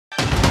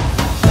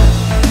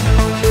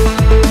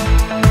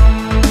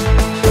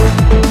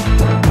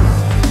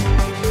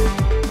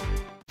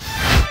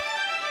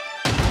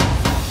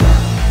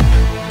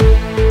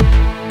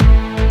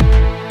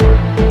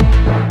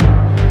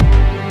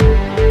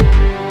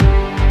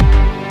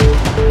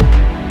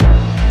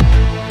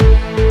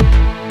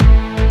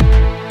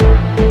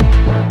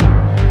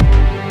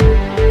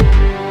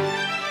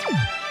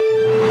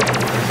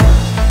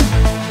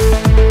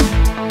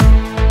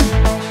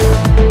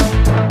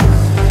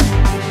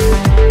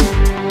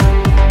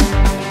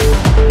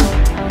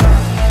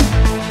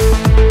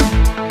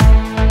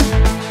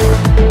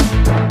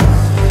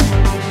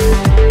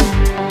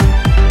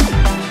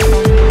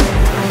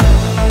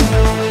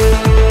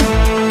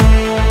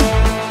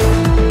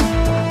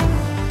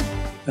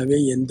ஆகவே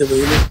எந்த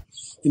வகையிலும்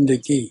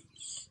இன்றைக்கு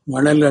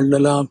மணல்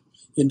அள்ளலாம்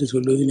என்று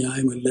சொல்வது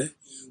நியாயமல்ல.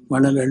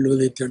 மணல்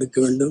அள்ளுவதை தடுக்க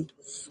வேண்டும்.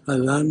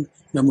 அதுதான்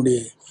நம்முடைய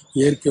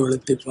இயற்கை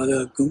வளத்தை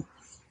பாதுகாக்கும்.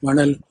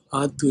 மணல்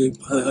ஆற்றுவை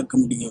பாதுகாக்க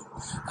முடியும்.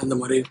 அந்த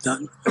முறையில்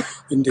தான்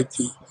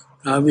இன்றைக்கு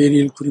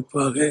காவேரியில்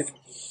குறிப்பாக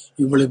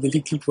இவ்வளவு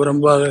விதிக்கு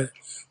புறம்பாக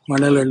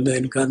மணல்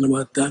அள்ளதன்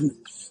காரணமாகத்தான்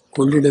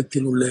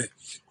கொள்ளிடத்தில் உள்ள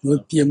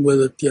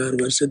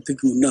 186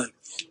 வருஷத்துக்கு முன்னால்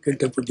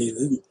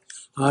கட்டப்பட்டது.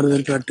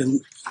 ஆறுதல் காட்டன்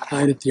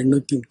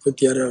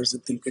 1836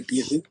 வருஷத்தில்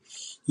கட்டியது.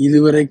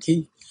 இதுவரைக்கு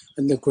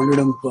அந்த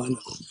கொள்ளிடம்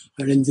பாலம்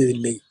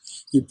அழிஞ்சதில்லை.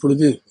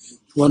 இப்பொழுது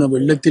போன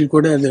வெள்ளத்தில்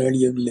கூட அது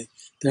அழியவில்லை,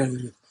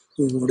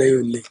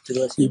 உடையவில்லை.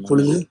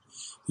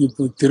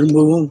 இப்போ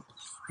திரும்பவும்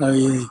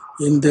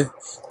எந்த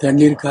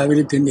தண்ணீர்,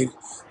 காவிரி தண்ணீர்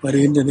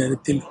வருகின்ற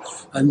நேரத்தில்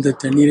அந்த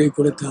தண்ணீரை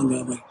கூட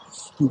தாங்காமல்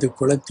இந்த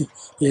குளத்து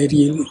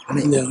ஏரியில்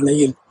இந்த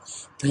அணையில்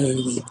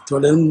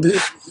தொடர்ந்து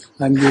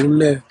அங்கே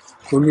உள்ள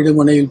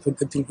கொள்ளிடம் அணையில்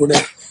பக்கத்தில் கூட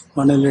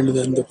மணல் எழுத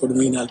அந்த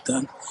கொடுமையினால்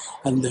தான்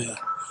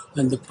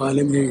அந்த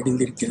பாலமே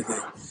இடிந்திருக்கிறது.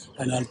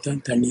 அதனால்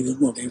தான்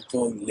தண்ணீரும் உடைய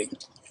போகவில்லை.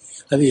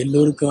 அது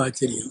எல்லோருக்கும்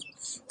ஆச்சரியம்.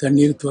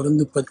 தண்ணீர்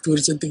திறந்து 10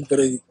 வருஷத்துக்கு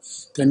பிறகு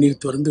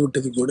தண்ணீர் திறந்து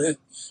விட்டது கூட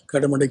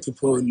கடமடைக்கு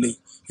போகவில்லை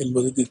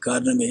என்பதற்கு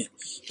காரணமே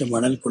இந்த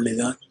மணல் கொள்ளை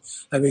தான்.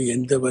 அவை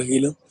எந்த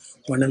வகையிலும்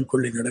மணல்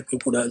கொள்ளை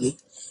நடக்கக்கூடாது.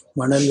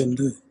 மணல்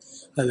என்று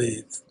அதை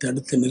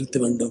தடுத்து நிறுத்த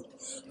வேண்டும்.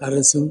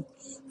 அரசும்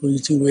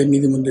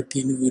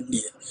உயர்நீதிமன்றத்தின்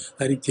வேண்டிய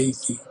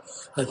அறிக்கைக்கு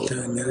அதை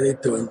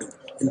நிறைவேற்ற வேண்டும்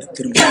என்று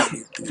திரும்ப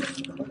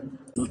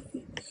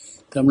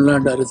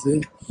தமிழ்நாடு அரசு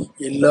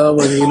எல்லா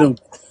வகையிலும்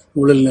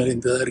ஊழல்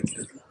நிறைந்ததாக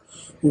இருக்கிறது.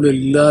 ஊழல்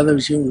இல்லாத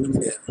விஷயம் ஒன்றும்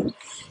கிடையாது.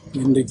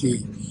 இன்றைக்கு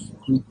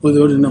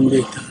 30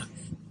 நம்முடைய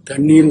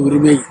தண்ணீர்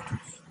உரிமை,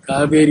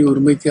 காவேரி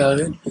உரிமைக்காக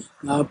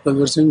 40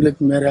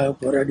 வருஷங்களுக்கு மேலாக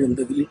போராடி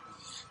வந்ததில்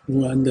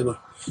அந்த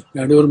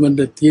நடுவர்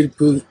மன்ற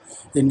தீர்ப்பு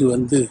என்று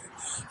வந்து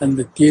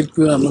அந்த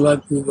தீர்ப்பு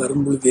அமலாக்கு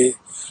வரும்பொழுதே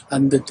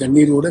அந்த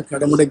தண்ணீர் கூட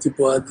கடமுடைக்கு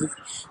போகாது.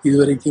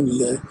 இதுவரைக்கும்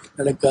இல்லை,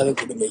 நடக்காத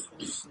கொடுமை.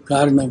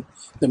 காரணம்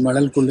இந்த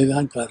மணல் கொள்ளை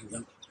தான்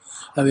காரணம்.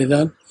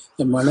 அவைதான்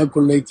இந்த மணல்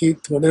கொள்ளைக்கு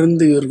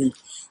தொடர்ந்து இவர்கள்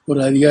ஒரு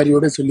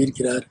அதிகாரியோடு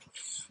சொல்லியிருக்கிறார்.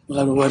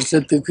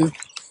 வருஷத்துக்கு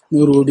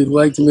 100 கோடி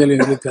ரூபாய்க்கு மேலே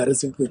எங்களுக்கு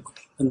அரசுக்கு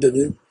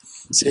வந்தது.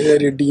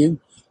 சேகர் ரெட்டியும்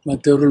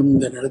மற்றவர்களும்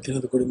இந்த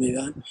நடத்தினது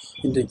கொடுமைதான்.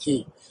 இன்றைக்கு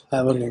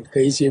அவர்கள்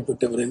கைது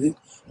செய்யப்பட்ட பிறகு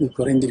இது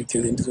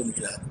குறைந்திருக்கிறது என்று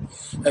சொல்கிறார்.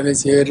 அவை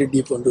சேகர்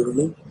ரெட்டியை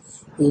போன்றவர்களும்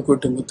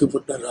புதுக்கோட்டை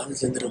முத்துப்பட்ட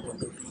ராமச்சந்திரன்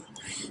போன்றவர்களும்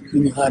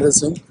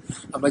அரசும்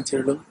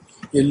அமைச்சர்களும்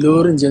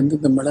எல்லோரும் சேர்ந்து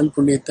இந்த மணல்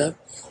கொள்ளையைத்தான்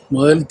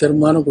முதல்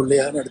தரமான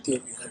கொள்ளையாக நடத்தி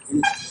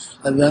வருகிறார்கள்.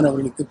 அதுதான்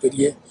அவர்களுக்கு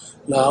பெரிய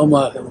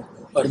லாபமாக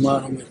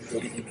வருமானம் இருந்து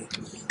வருகிறது.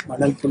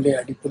 மணல் கொள்ளை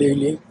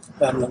அடிப்படையிலே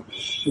காரணம்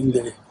இந்த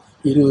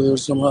 20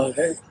 வருஷமாக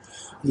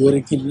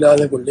இதுவரைக்கும்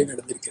இல்லாத கொள்ளை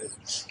நடந்திருக்கிறது.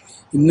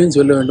 இன்னும்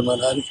சொல்ல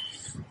வேண்டுமானால்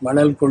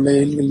மணல்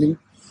கொள்ளைகளில்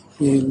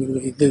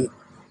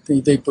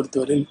இதை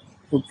பொறுத்தவரையில்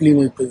ஒட்லி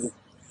வைப்பது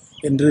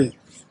என்று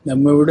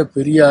நம்மை விட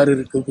பெரிய ஆறு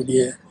இருக்கக்கூடிய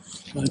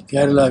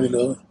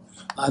கேரளாவிலோ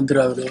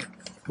ஆந்திராவிலோ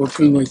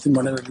ஒட்லில் வைத்து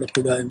மணல்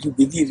அள்ளக்கூடாது என்று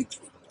விதி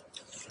இருக்கிறது,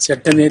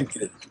 சட்டமே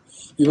இருக்கிறது.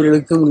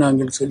 இவர்களுக்கும்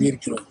நாங்கள்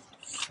சொல்லியிருக்கிறோம்.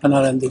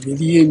 ஆனால் அந்த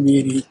விதியை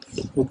மீறி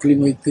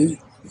ஒட்லில் வைத்து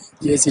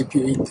ஜேசிபி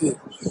வைத்து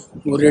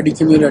ஒரு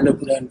அடிக்கு மேல்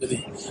அள்ளக்கூடாது என்பதை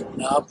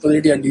 40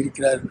 அடி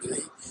அள்ளியிருக்கிறார்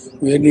என்பதை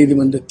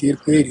உயர்நீதிமன்ற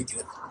தீர்ப்பே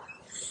இருக்கிறது.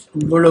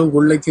 இவ்வளவு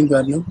கொள்ளைக்கும்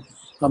காரணம்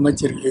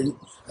அமைச்சர்கள்,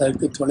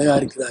 அதற்கு துணையாக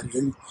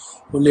இருக்கிறார்கள்.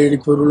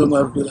 கொள்ளையடிப்பவர்களும்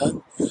அவர்கள்தான்.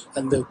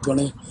 அந்த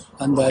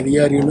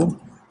அதிகாரிகளும்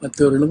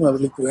மற்றவர்களும்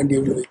அவர்களுக்கு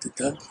வேண்டியவர்கள்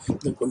வைத்துத்தான்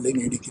இந்த கொள்ளை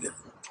நீடிக்கிறது.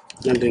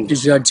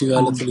 பிரிட்டிஷ் ஆட்சி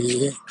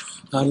காலத்திலேயே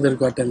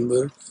ஆறுதல் காட்டன்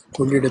என்பவர்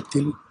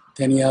கொள்ளிடத்தில்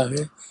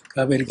தனியாக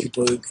காவேரிக்கு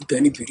போவதற்கு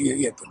தனி பிரிவை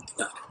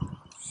ஏற்படுத்தினார்.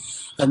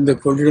 அந்த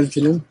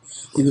கொள்ளிடத்திலும்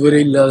இதுவரை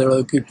இல்லாத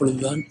அளவுக்கு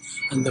இப்பொழுதுதான்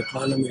அந்த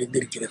பாலம்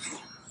இருந்திருக்கிறது.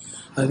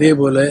 அதே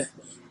போல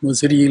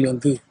முசிறியில்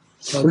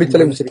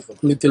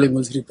குளித்தலை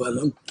முசிறி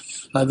பாலம்,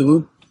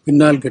 அதுவும்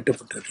பின்னால்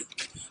கட்டப்பட்டது.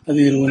 அது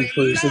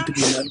 20-30 வருஷத்துக்கு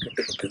முன்னால்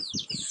கட்டப்பட்டது.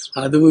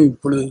 அதுவும்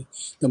இப்பொழுது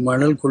இந்த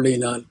மணல்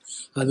கொள்ளையினால்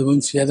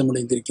அதுவும்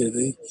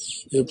சேதமடைந்திருக்கிறது.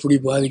 எப்படி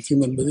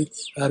பாதிக்கும் என்பது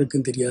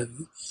யாருக்கும் தெரியாது.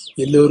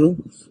 எல்லோரும்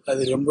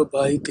அது ரொம்ப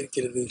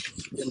பாதித்திருக்கிறது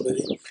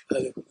என்பதை,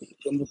 அது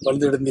ரொம்ப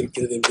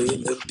பழுதடைந்திருக்கிறது என்பதை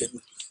எல்லோரும்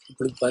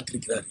இப்பொழுது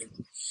பார்த்திருக்கிறார்கள்.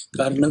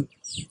 காரணம்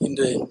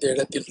இந்த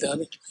இடத்தில்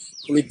தான்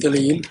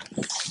குளித்தலையில்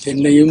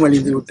தென்னையும்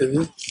அழிந்து விட்டது,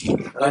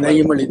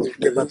 பனையும் அழிந்து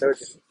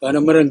விட்டது.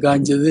 பனைமரம்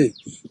காய்ஞ்சது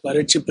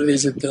வறட்சி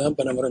பிரதேசத்தில் தான்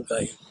பனைமரம்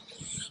காயும்.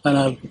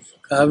 ஆனால்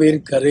காவேரி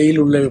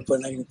கரையில் உள்ள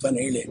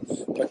பனையிலே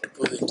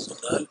பட்டுப்போது என்று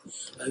சொன்னால்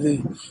அது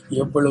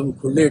எவ்வளவு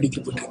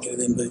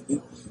கொள்ளையடிக்கப்பட்டிருக்கிறது என்பதற்கு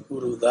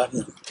ஒரு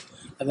உதாரணம்.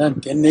 அதான்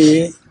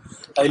தென்னையே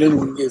அதிலும்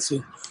இங்கே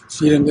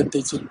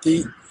ஸ்ரீரங்கத்தை சுற்றி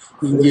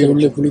இங்கே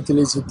உள்ள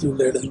குளித்தலை சுற்றி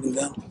உள்ள இடங்கள்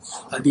தான்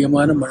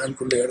அதிகமான மணல்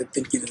கொள்ளை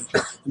இடத்திருக்கிறது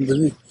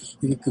என்பது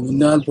இதுக்கு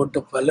முன்னால் போட்ட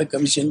பல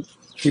கமிஷன்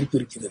தீர்ப்பு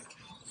இருக்கிறது.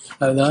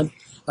 அதுதான்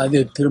அது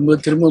திரும்ப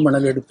திரும்ப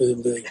மணல் எடுப்பது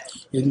என்பதை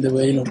எந்த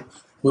வகையிலும்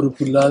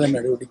பொறுப்பில்லாத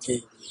நடவடிக்கை.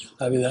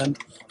 அவைதான்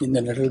இந்த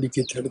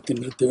நடவடிக்கை தடுத்து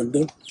நிறுத்த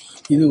வேண்டும்.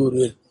 இது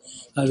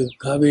அது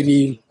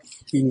காவேரியில்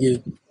இங்கே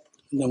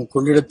நம்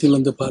கொள்ளிடத்தில்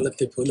வந்த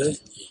பாலத்தை போல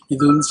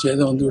இதுவும்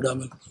சேதம் வந்து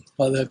விடாமல்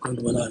பாதுகாக்க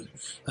வேண்டுமானால்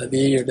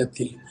அதே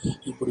இடத்தில்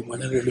இப்படி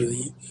மணல்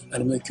எழுவதை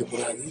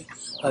அனுமதிக்கக்கூடாது.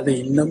 அதை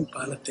இன்னும்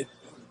பாலத்தை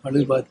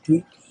பழுதுபார்த்து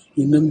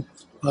இன்னும்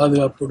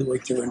பாதுகாப்போடு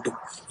வைக்க வேண்டும்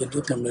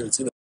என்று தமிழக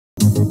அரசு